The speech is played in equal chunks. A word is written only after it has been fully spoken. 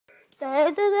Da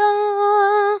da da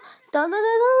da da da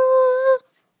da.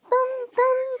 Dun,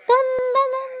 dun, dun, dun,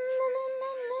 dun, dun,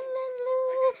 dun, dun, dun,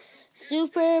 dun.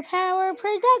 Superpower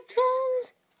Productions.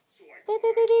 Beep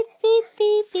beep beep beep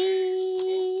beep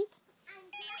beep.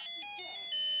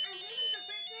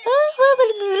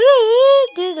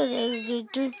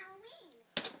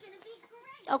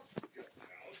 Oh.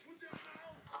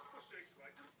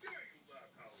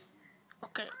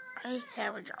 Okay, I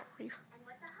have a job for you.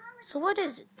 So what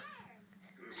is it?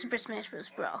 Super Smash Bros.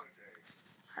 Bro.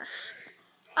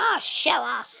 Ah, shell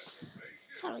us.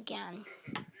 Start again.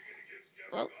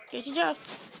 Well, here's your job.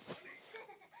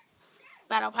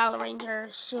 Battle Power Ranger,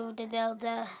 shoot the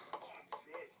Delta.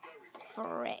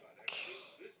 Frick.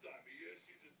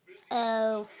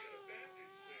 Oh.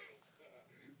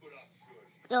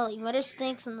 Oh, your mother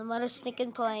stinks on the mother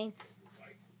stinking plane.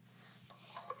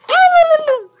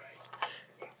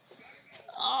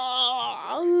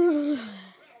 Oh.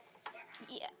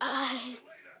 Yeah.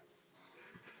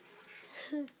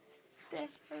 That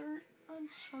hurt on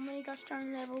so many gosh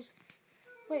darn levels.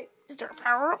 Wait, is there a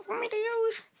power up for me to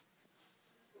use?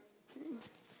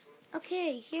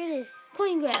 Okay, here it is.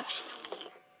 Coin grabs.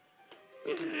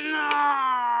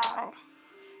 No.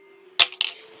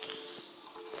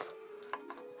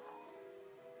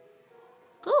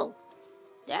 Cool.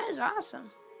 That is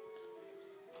awesome.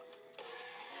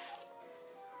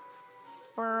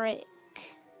 Frick.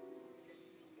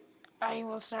 I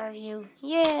will serve you.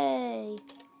 Yay.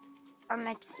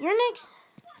 You're next.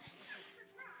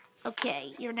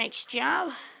 Okay, your next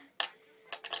job.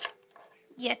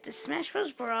 You have to Smash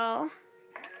Bros. Brawl.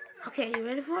 Okay, you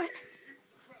ready for it?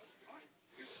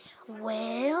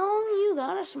 Well, you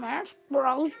gotta Smash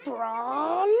Bros.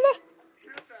 Brawl.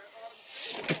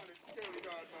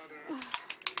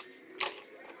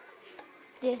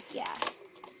 This guy.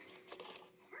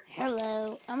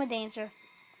 Hello, I'm a dancer.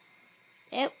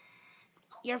 Yep,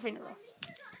 you're finna go.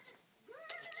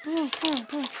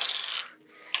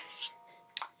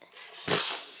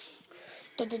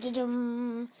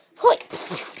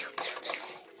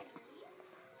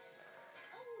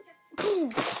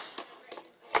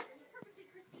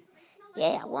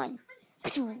 Yeah, I won.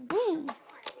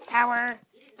 Power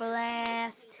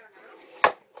blast.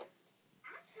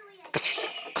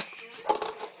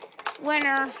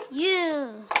 Winner,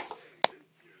 you.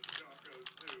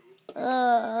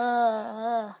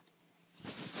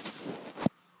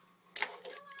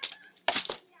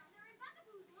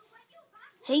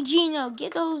 Hey Gino,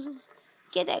 get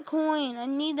that coin. I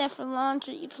need that for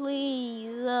laundry,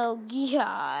 please. Oh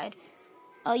God.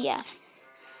 Oh yeah.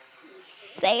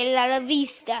 Say la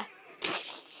vista.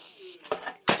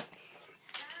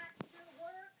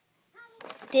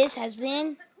 This has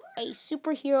been a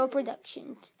superhero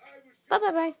production. Bye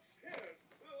bye bye.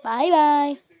 Bye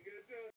bye.